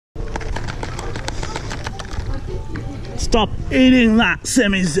Stop eating that,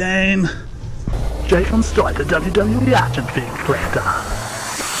 Sami Zayn. Jake on strike, the WWE action figure collector.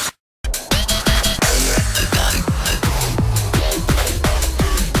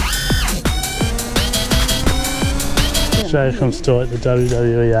 Jake on strike, the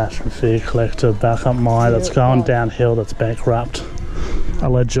WWE action figure collector. Backup Maya that's going downhill, that's bankrupt,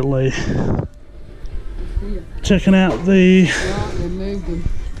 allegedly. Checking out the...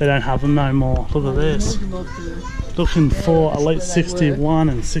 They don't have them no more. Look at this. Looking for Elite 61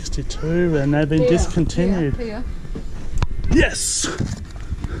 and 62 and they've been discontinued. Yes!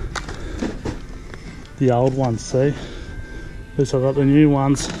 The old ones, see? At least I've got the new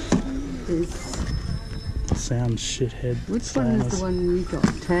ones. Sound shithead. Which one is the one you got?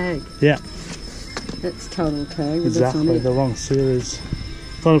 Tag? Yeah. That's total tag. Exactly, the wrong series.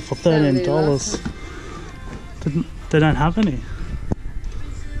 Got it for $13. They don't have any.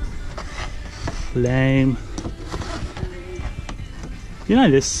 Lame. You know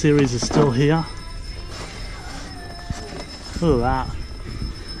this series is still here? Look at that.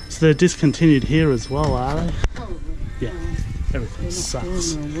 So they're discontinued here as well, are they? Probably. Yeah. Everything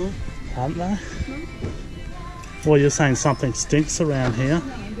sucks. Aren't they? No. Well, you're saying something stinks around here.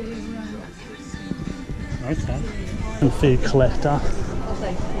 Okay. And feed collector.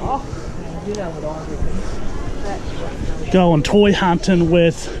 Going toy hunting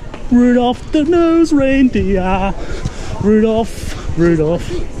with Rudolph the Nose Reindeer. Rudolph.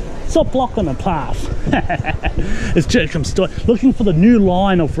 Stop blocking the path. It's Jacob's story. Looking for the new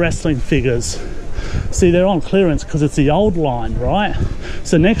line of wrestling figures. See, they're on clearance because it's the old line, right?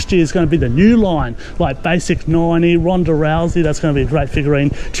 So next year is going to be the new line, like Basic 90, Ronda Rousey. That's going to be a great figurine.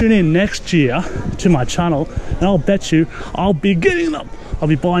 Tune in next year to my channel and I'll bet you I'll be getting them. I'll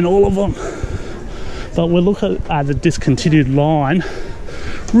be buying all of them. But we'll look at the discontinued line.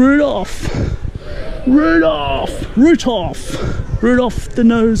 Rudolph the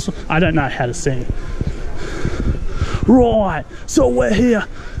Nose. I don't know how to sing. Right, so we're here.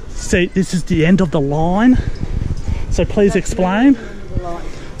 See, this is the end of the line. So please explain.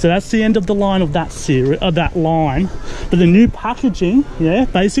 So that's the end of the line of that series, that line. But the new packaging, yeah,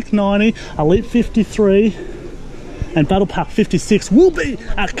 Basic 90, Elite 53, and Battle Pack 56 will be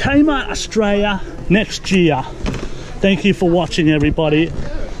at Kmart Australia next year. Thank you for watching, everybody.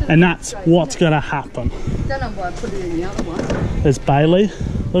 And that's what's going to happen. Don't know why I put it in the other one. There's Bailey.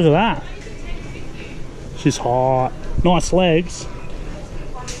 Look at that. She's hot. Nice legs.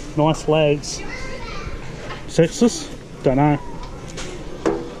 Nice legs. Sexist? Don't know.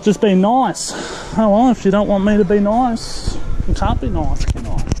 Just be nice. Oh well, if you don't want me to be nice, you can't be nice, can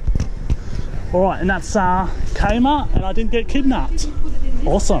I? Alright, and that's Kmart, and I didn't get kidnapped.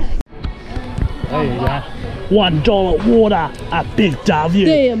 Awesome. There you go. $1 water at Big W.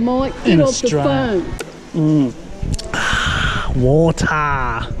 There, Mike, get in off Australia. The phone. Water.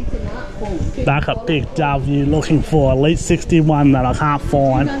 Back at Big W looking for Elite 61 that I can't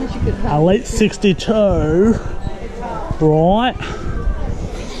find. Elite 62. Right.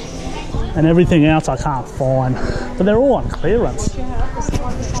 And everything else I can't find. But they're all on clearance.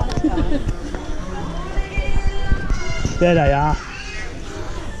 There they are.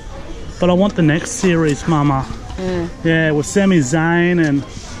 But I want the next series, Mama. Yeah, with Sami Zayn and...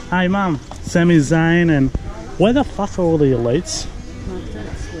 Hey, Mum. Sami Zayn and... Where the fuck are all the elites?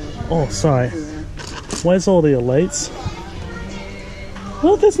 Oh, sorry. Where's all the elites?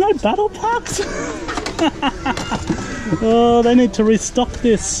 Well, there's no battle packs. Oh, they need to restock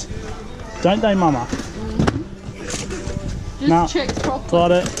this. Don't they, Mama? Just nah, check properly.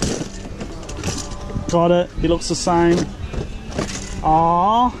 Got it. Got it. He looks the same.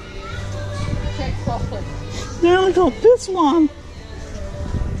 Ah. Check properly. Now I got this one.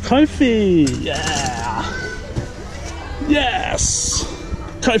 Kofi. Yeah. Yes.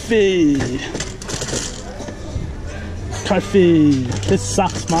 Kofi. This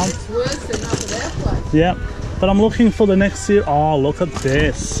sucks, Mum. It's worse than up at our place. Yep. But I'm looking for the next series. Oh, look at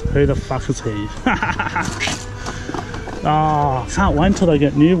this. Who the fuck is he? Oh, can't wait until they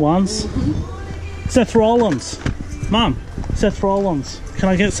get new ones. Seth Rollins. Mum, Seth Rollins. Can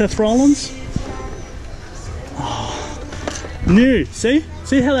I get Seth Rollins? Oh, new. See?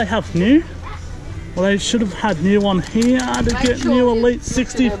 See how they have new? Well, they should have had new on here to get new Elite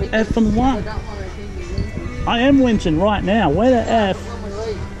 60 F and 1. I am winching right now. Where the F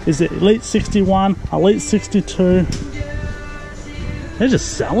is it? Elite 61, Elite 62. They're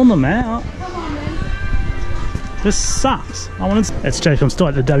just selling them out. This sucks. It's Jacob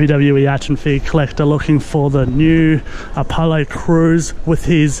Stewart, the WWE action figure collector, looking for the new Apollo Crews with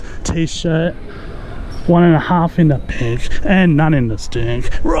his t-shirt. 1.5 in the pink and none in the stink.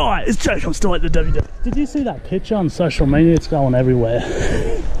 Right, it's Jake. I'm still at the WWE. Did you see that picture on social media? It's going everywhere.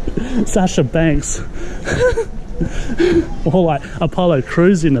 Sasha Banks. Or like Apollo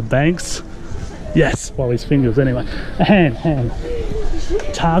Crews in the Banks. Yes, well, his fingers anyway. And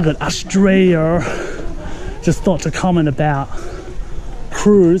Target Australia just thought to comment about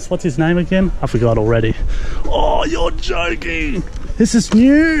Cruz. What's his name again? I forgot already. Oh, you're joking. This is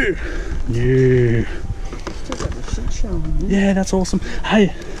new. New. Yeah, that's awesome. Hey,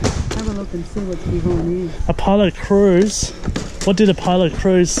 Have a look and see what's behind here. Apollo Crews. What did Apollo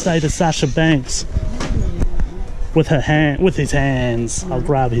Crews say to Sasha Banks? With his hands. I'll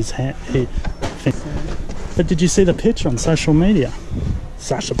grab his hand. But did you see the picture on social media?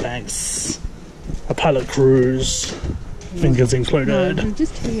 Sasha Banks, Apollo Crews, fingers included. No,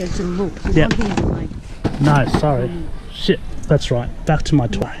 just here to look. Yep. Like, No, sorry. Shit, that's right. Back to my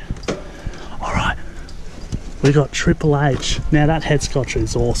toy. Alright. We got Triple H. Now that head scotch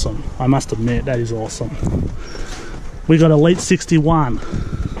is awesome. I must admit, that is awesome. We got Elite 61.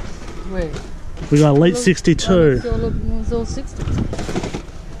 where? We got Elite 62. It's all 60.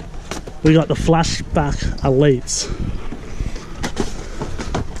 We got the Flashback Elites.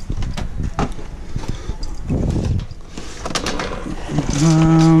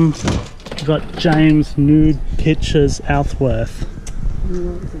 We got James Nude Pictures Outhworth.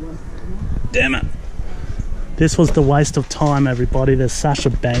 Damn it! This was the waste of time, everybody. There's Sasha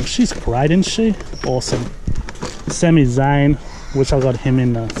Banks. She's great, isn't she? Awesome. Sami Zayn, which I got him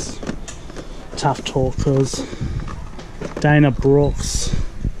in the Tough Talkers. Dana Brooks.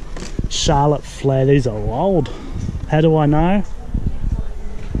 Charlotte Flair. These are old. How do I know?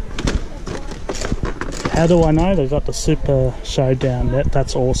 How do I know? They got the Super Showdown.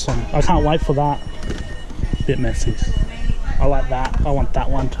 That's awesome. I can't wait for that. Bit messy. I like that. I want that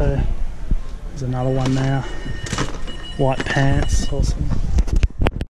one too. There's another one now. White pants. Awesome.